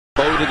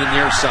bow to the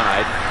near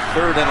side.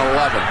 3rd and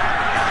 11.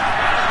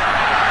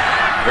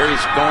 Here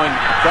he's going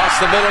across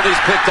the middle.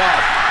 He's picked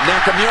off.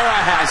 Nakamura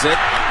has it.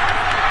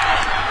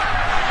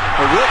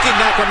 Rookie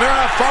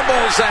Nakamura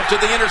fumbles after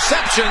the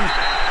interception.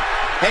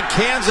 And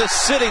Kansas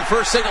City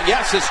first signal.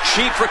 Yes, his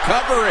chief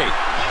recovery.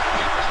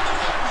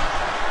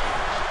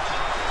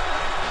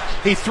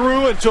 He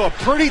threw into a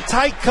pretty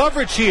tight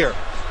coverage here.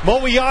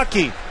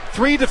 Moiyaki,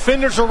 3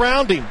 defenders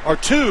around him, or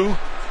 2.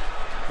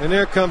 And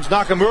there comes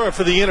Nakamura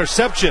for the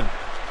interception.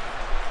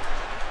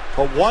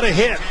 But what a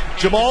hit.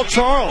 Jamal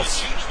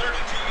Charles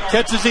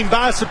catches him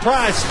by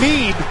surprise.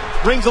 Speed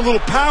brings a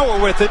little power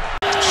with it.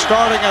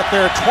 Starting at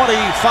their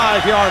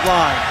 25-yard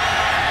line.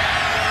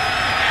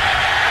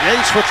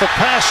 Yates with the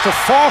pass to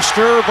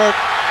Foster, but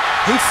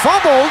he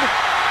fumbled.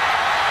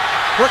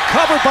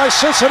 Recovered by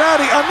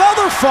Cincinnati.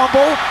 Another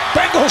fumble.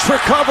 Bengals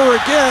recover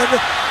again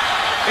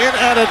in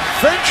an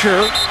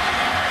adventure.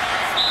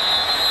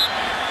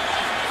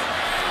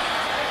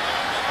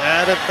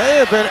 And it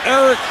may have been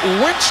Eric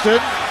Winston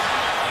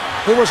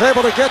who was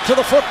able to get to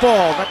the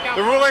football.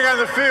 The ruling on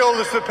the field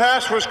is the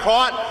pass was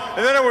caught,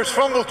 and then it was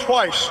fumbled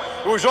twice.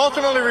 It was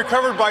ultimately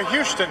recovered by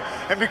Houston,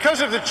 and because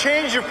of the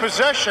change of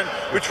possession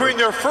between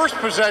their first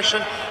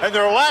possession and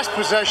their last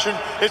possession,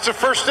 it's a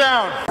first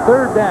down.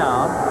 3rd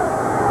down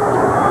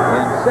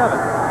and 7.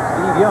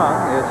 Steve Young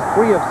is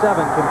 3 of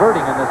 7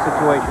 converting in this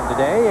situation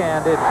today,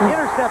 and it's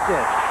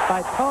intercepted by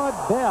Todd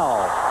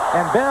Bell.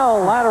 And Bell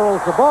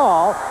laterals the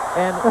ball,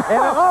 and oh, look at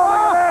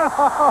this!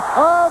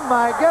 Oh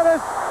my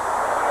goodness!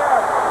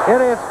 It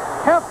is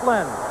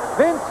Heflin.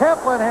 Vince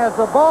Heflin has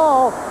the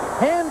ball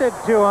handed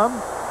to him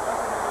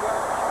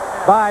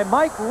by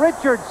Mike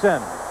Richardson.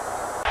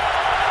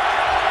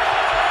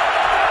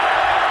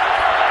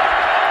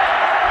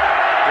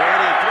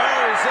 Brady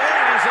throws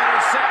in. He's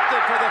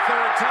intercepted for the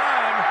 3rd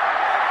time.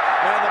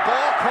 And the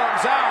ball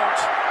comes out.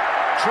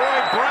 Troy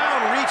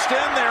Brown reached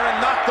in there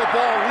and knocked the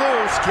ball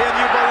loose. Can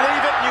you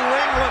believe it? New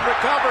England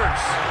recovers.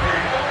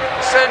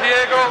 San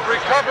Diego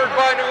recovered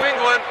by New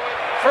England.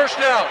 First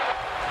down.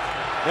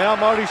 Now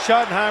Marty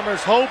Schottenheimer's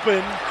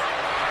hoping.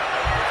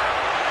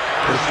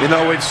 You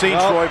know, we've seen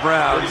Troy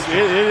Brown.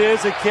 It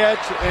is a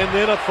catch and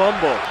then a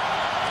fumble.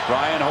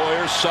 Brian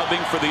Hoyer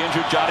subbing for the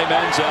injured Johnny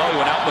Manziel. He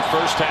went out in the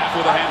first half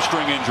with a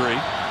hamstring injury.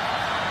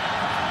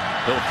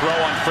 He'll throw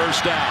on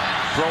first down.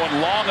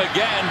 Throwing long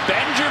again.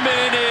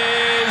 Benjamin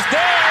is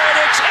there, and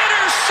it's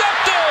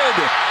intercepted.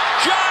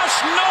 Josh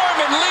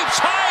Norman leaps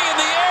high in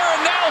the air,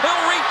 and now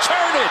he'll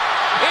return it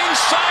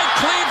inside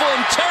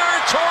Cleveland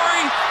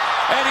territory.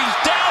 And he's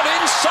down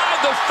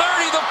inside the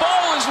 30. The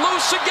ball is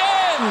loose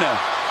again.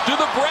 Do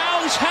the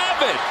Browns have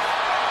it?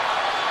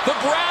 The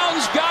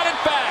Browns got it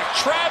back.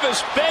 Travis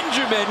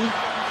Benjamin,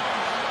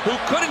 who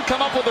couldn't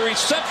come up with a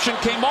reception,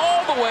 came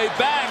all the way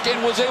back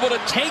and was able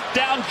to take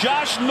down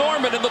Josh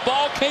Norman, and the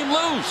ball came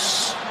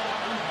loose.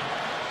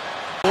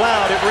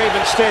 Loud at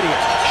Raven Stadium.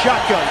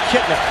 Shotgun,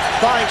 Kitna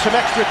buying some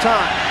extra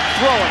time.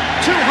 Throwing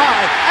too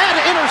high and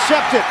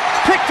intercepted.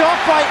 Picked off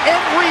by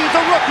Ed Reed,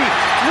 the rookie.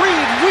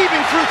 Reed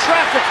weaving through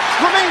traffic.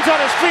 Remains on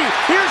his feet.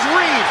 Here's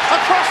Reed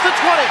across the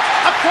 20,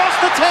 across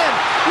the 10.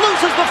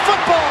 Loses the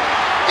football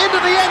into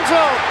the end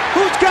zone.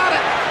 Who's got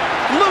it?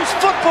 Loose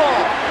football.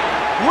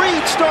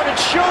 Reed started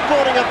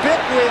showboating a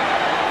bit with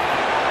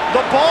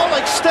the ball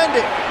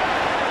extended.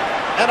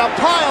 And a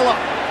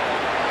pile-up.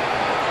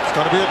 It's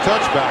going to be a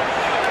touchback.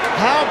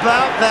 How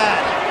about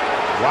that?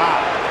 Wow.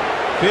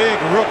 Big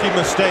rookie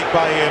mistake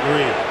by Ed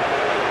Reed.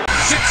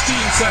 16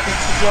 seconds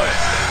to play.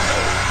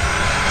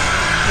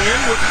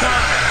 In with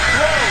Connor.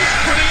 Throws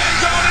for the end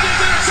zone. It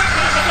is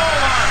intercepted at the goal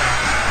line.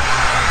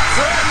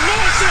 Fred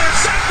Lewis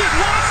intercepted.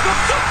 Lost the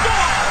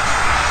football.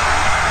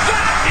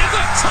 That is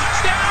a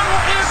touchdown,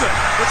 or is it?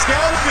 It's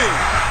got to be.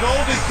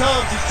 Golden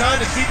comes. He's trying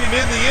to keep him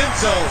in the end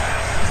zone.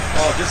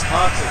 Oh, just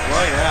pops it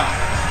right out.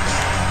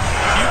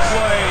 You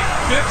play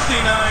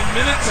 59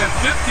 minutes and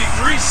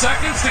 53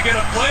 seconds to get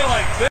a play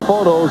like this.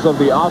 Photos of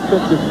the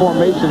offensive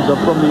formations are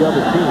from the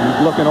other team.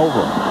 He's looking over.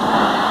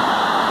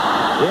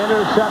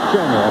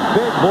 Interception. A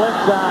big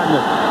blitz on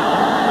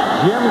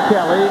Jim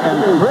Kelly, and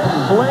Chris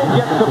Slade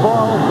gets the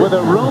ball with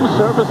a room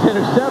service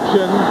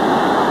interception.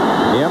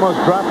 He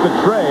almost dropped the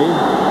tray.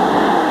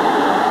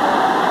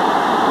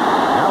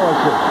 Now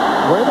it's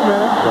wait a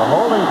minute. The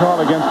holding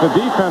call against the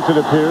defense, it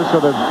appears, so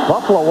the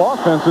Buffalo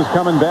offense is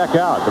coming back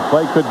out. The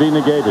play could be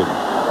negated.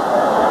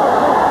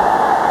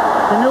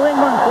 The New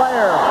England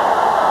player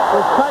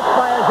was touched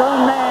by his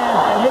own man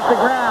and hit the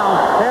ground.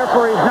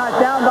 Therefore, he's not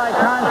down by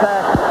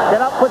contact.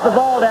 Get up, put the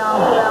ball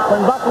down.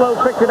 When Buffalo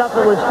picked it up,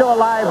 it was still a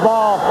live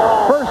ball.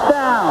 First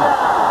down.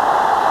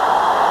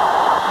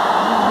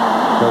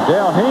 So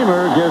Dale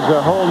Hamer gives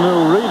a whole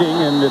new reading,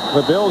 and it's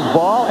the Bills'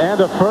 ball and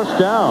a first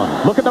down.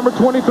 Look at number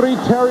 23,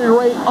 Terry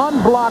Ray,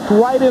 unblocked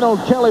right in on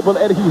Kelly, but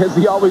Eddie, as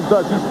he always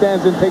does, he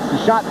stands in, takes the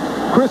shot.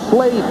 Chris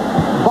Slade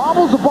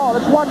bobbles the ball.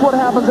 Let's watch what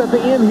happens at the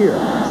end here.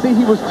 See,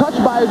 he was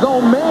touched by his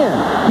own man.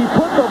 He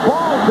put the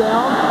ball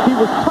down. He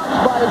was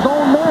touched by his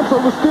own man, so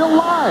it was still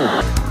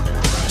live.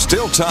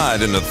 Still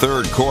tied in the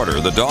third quarter,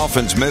 the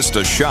Dolphins missed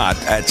a shot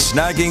at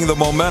snagging the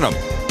momentum.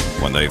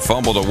 when they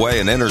fumbled away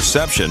an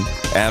interception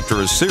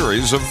after a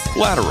series of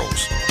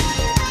laterals.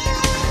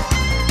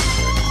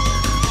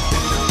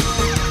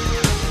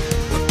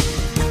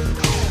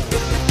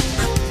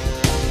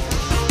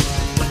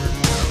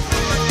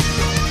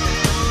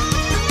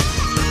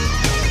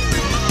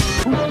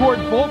 Who scored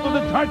both of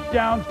the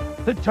touchdowns?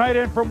 The tight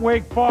end from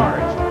Wake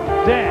Forest.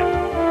 Then,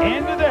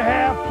 end of the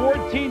half,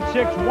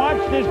 14-6.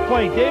 Watch this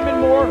play.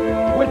 Damon Moore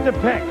with the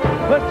pick.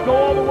 Let's go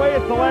all the way.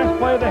 It's the last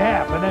play of the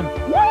half. And then,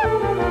 whoop!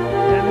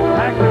 And the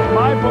Packers,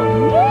 my book,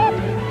 whoop!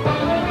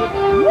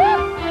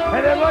 Whoop!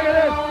 And then look at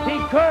this. He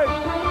could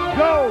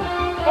go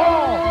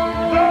all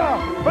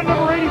the... But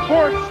number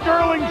 84,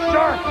 Sterling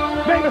Sharp,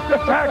 makes the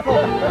tackle.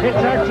 It's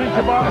actually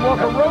Javon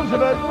Walker.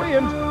 Roosevelt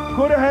Williams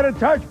could have had a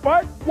touch,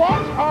 but...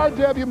 Watch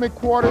R.W.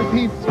 McQuarters.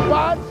 He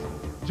spots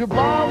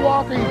Javon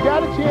Walker. He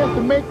got a chance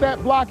to make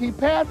that block. He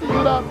passes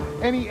it up,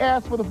 and he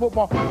asks for the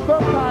football.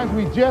 Sometimes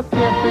we just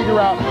can't figure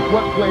out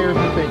what players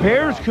to think.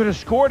 Bears could have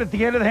scored at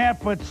the end of the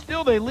half, but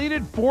still they lead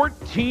it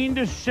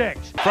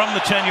 14-6. From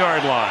the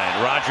 10-yard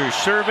line, Rodgers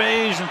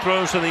surveys and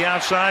throws to the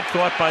outside,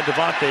 caught by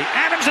Devontae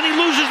Adams, and he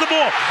loses the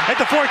ball at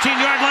the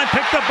 14-yard line,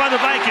 picked up by the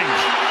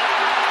Vikings.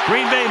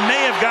 Green Bay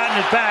may have gotten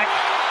it back.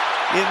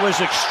 It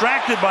was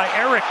extracted by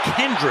Eric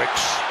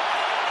Kendricks.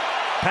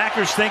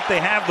 Packers think they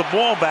have the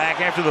ball back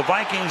after the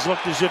Vikings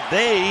looked as if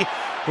they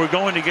were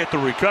going to get the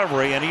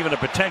recovery and even a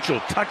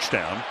potential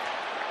touchdown.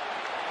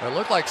 It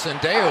looked like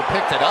Sendejo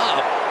picked it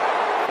up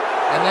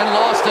and then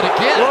lost it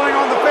again. Rolling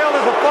on the field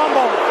is a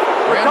fumble.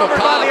 Randall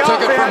Cobb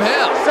took it from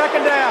him.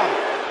 Second down.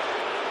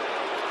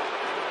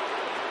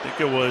 I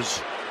think it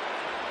was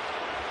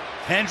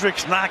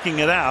Hendricks knocking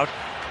it out,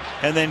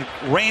 and then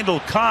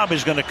Randall Cobb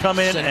is going to come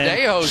in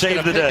and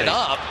save the day. Pick it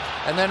up,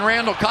 and then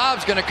Randall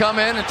Cobb's going to come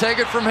in and take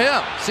it from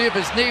him. See if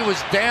his knee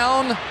was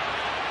down.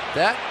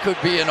 That could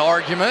be an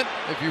argument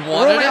if you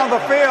wanted it. Rolling on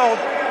the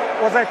field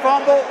was a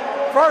fumble,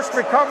 first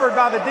recovered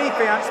by the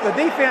defense. The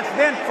defense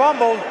then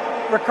fumbled,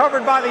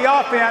 recovered by the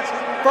offense.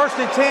 First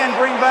and 10,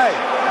 Green Bay.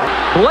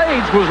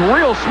 Blades was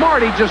real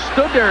smart. He just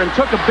stood there and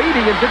took a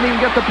beating and didn't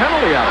even get the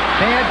penalty out.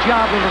 Bad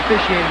job of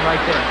officiating right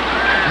there.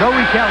 No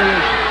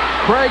retaliation.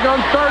 Craig on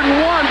 3rd and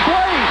 1.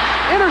 Blades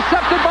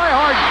intercepted by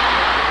Harden.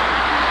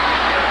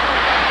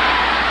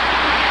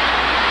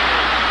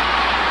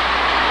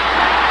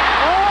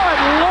 Oh,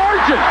 and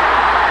Largent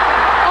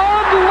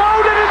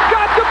unloaded and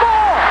got the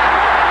ball.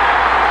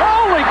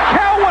 Holy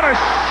cow, what a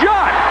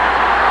shot.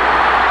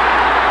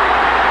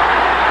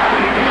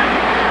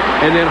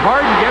 And then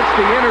Harden gets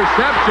the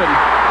interception,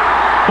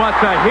 but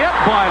the hit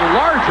by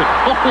Largent,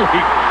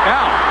 holy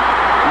cow.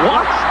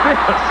 Watch this.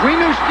 We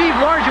knew Steve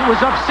Largent was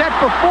upset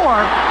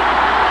before.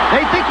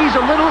 They think he's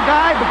a little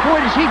guy, but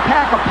boy, does he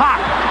pack a pop.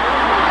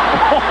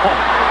 Oh.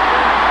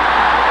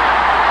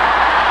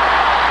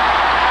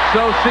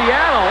 So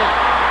Seattle.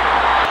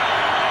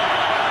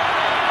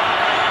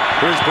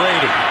 Here's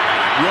Brady.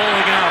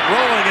 Rolling out,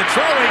 rolling and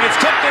throwing. It's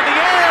tipped in the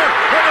air,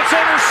 and it's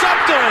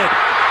intercepted.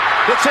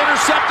 It's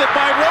intercepted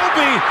by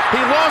Roby.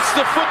 He lost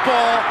the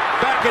football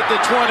back at the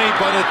 20,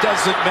 but it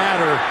doesn't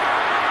matter.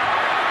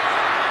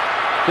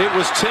 It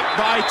was tipped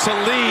by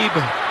Talib,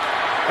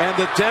 and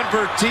the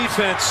Denver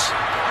defense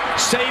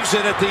saves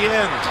it at the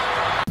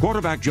end.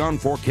 Quarterback John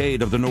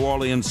Fourcade of the New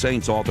Orleans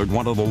Saints authored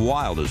one of the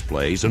wildest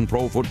plays in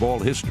pro football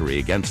history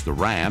against the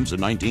Rams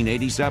in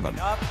 1987.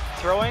 Up,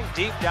 throwing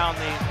deep down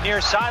the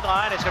near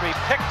sideline. It's going to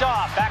be picked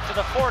off back to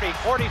the 40,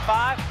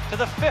 45, to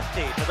the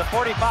 50, to the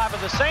 45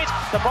 of the Saints.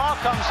 The ball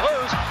comes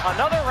loose.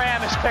 Another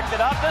Ram has picked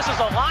it up. This is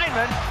a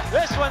lineman.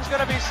 This one's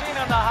going to be seen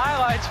on the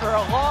highlights for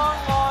a long,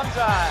 long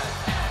time.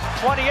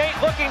 28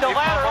 looking to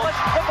lateral it.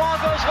 The ball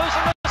goes loose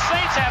and the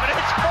Saints have it.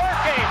 It's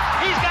Fourcade.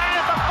 He's got it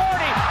at the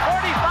 40,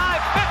 45,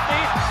 50,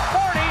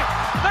 40,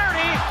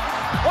 30,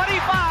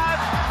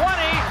 25,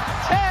 20,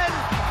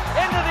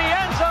 10 into the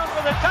end zone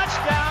for the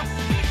touchdown.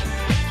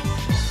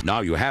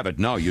 Now you have it,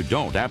 now you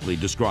don't aptly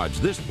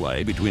describes this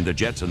play between the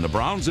Jets and the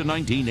Browns in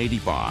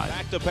 1985.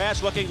 Back to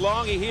pass, looking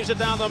long. He heaves it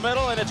down the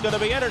middle, and it's going to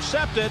be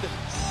intercepted.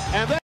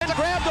 And then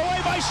grabbed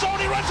away by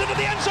Sony, runs into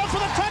the end zone for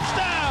the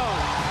touchdown.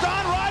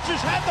 Don Rodgers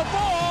had the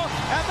ball,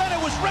 and then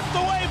it was ripped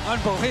away.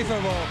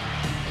 Unbelievable.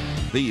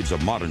 Thieves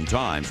of modern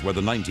times were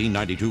the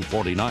 1992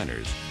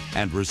 49ers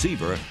and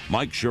receiver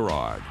Mike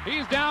Sherrard.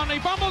 He's down, he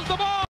fumbles the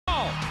ball.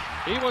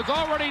 He was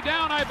already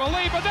down, I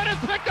believe, but then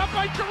it's picked up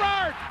by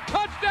Sherrard.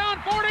 Touchdown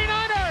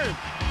 49ers,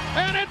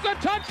 and it's a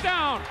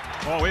touchdown.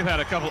 Well, we've had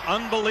a couple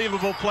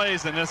unbelievable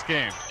plays in this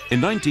game. In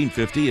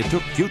 1950, it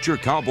took future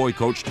Cowboy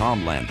coach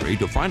Tom Landry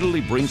to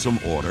finally bring some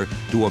order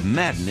to a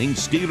maddening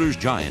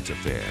Steelers-Giants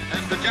affair.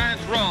 As the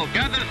Giants roll,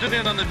 gathers it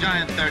in on the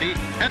Giants 30,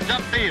 heads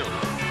up field.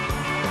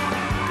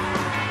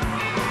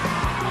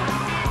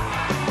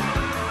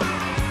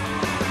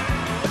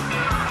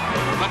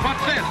 But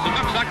what's this? It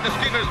looks like the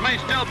Steelers may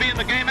still be in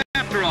the game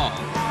after all.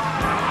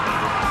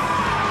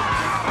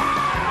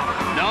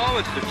 No,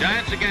 it's the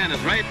Giants again as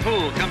Ray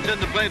Poole comes in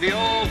to play the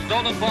old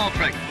stolen ball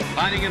trick.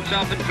 Finding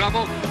himself in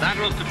trouble,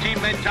 laterals to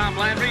teammate Tom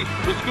Landry,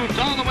 who scoots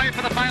all the way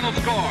for the final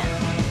score.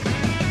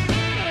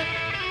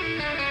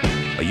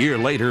 A year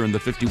later in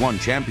the 51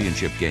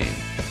 championship game,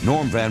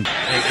 Norm Van...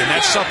 And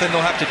that's something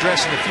they'll have to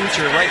address in the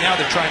future. Right now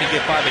they're trying to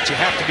get by, but you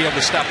have to be able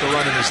to stop the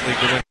run in this league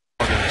to win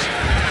games.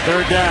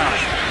 Third down.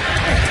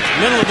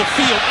 Middle of the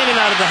field, in and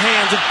out of the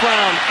hands of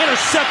Brown.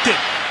 Intercepted.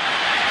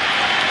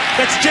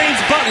 That's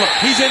James Butler.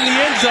 He's in the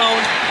end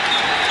zone.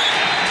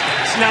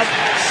 Now,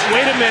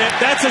 wait a minute.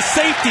 That's a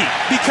safety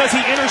because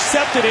he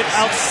intercepted it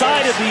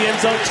outside of the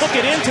end zone, took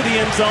it into the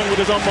end zone with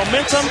his own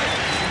momentum,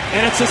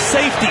 and it's a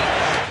safety.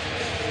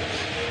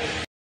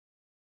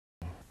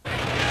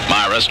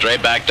 Myra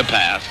straight back to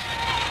pass.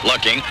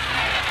 Looking.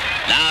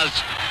 Now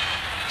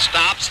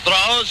stops,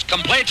 throws,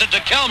 completes it to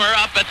Kilmer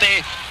up at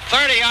the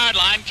 30-yard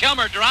line.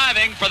 Kilmer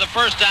driving for the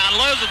first down,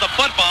 loses the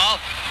football.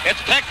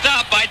 It's picked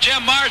up by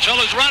Jim Marshall,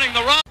 who's running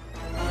the road.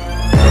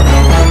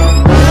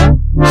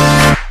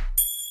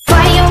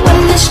 Fire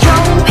when the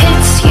strobe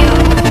hits you.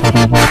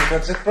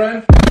 That's it,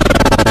 Brian?